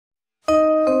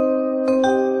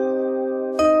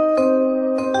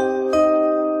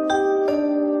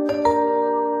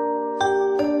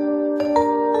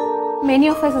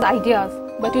of us has ideas,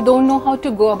 but we don't know how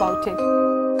to go about it.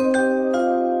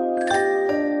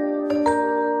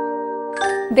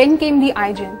 Then came the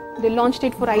iGen. They launched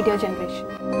it for idea generation.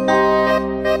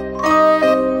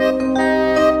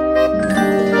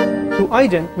 Through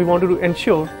iGen, we wanted to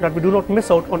ensure that we do not miss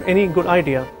out on any good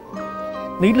idea.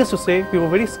 Needless to say, we were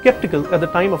very skeptical at the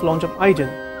time of launch of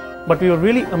iGen, but we were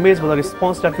really amazed by the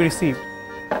response that we received.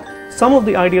 Some of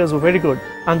the ideas were very good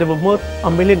and they were worth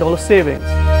 $1 million savings.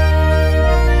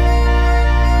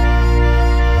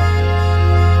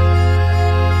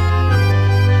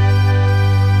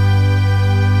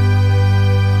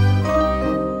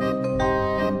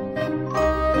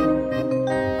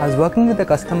 I was working with a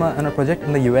customer on a project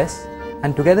in the US,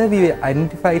 and together we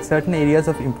identified certain areas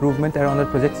of improvement around the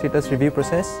project status review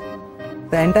process.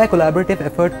 The entire collaborative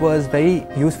effort was very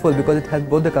useful because it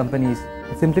helped both the companies.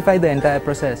 It simplified the entire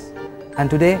process, and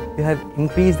today we have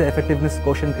increased the effectiveness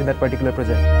quotient in that particular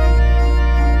project.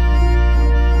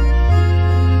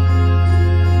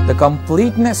 The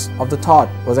completeness of the thought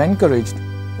was encouraged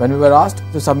when we were asked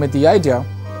to submit the idea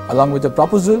along with the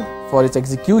proposal for its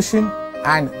execution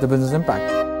and the business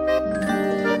impact.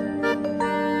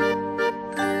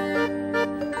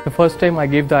 The first time I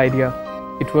gave the idea,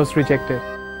 it was rejected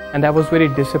and I was very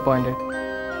disappointed.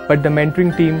 But the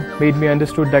mentoring team made me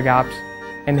understood the gaps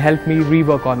and helped me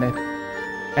rework on it.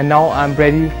 And now I'm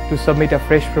ready to submit a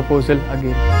fresh proposal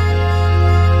again.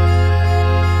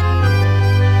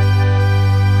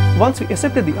 Once we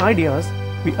accepted the ideas,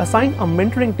 we assigned a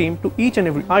mentoring team to each and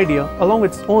every idea along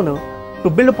with its owner to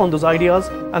build upon those ideas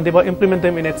and thereby implement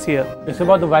them in HCL. It's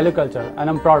about the value culture and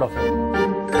I'm proud of it.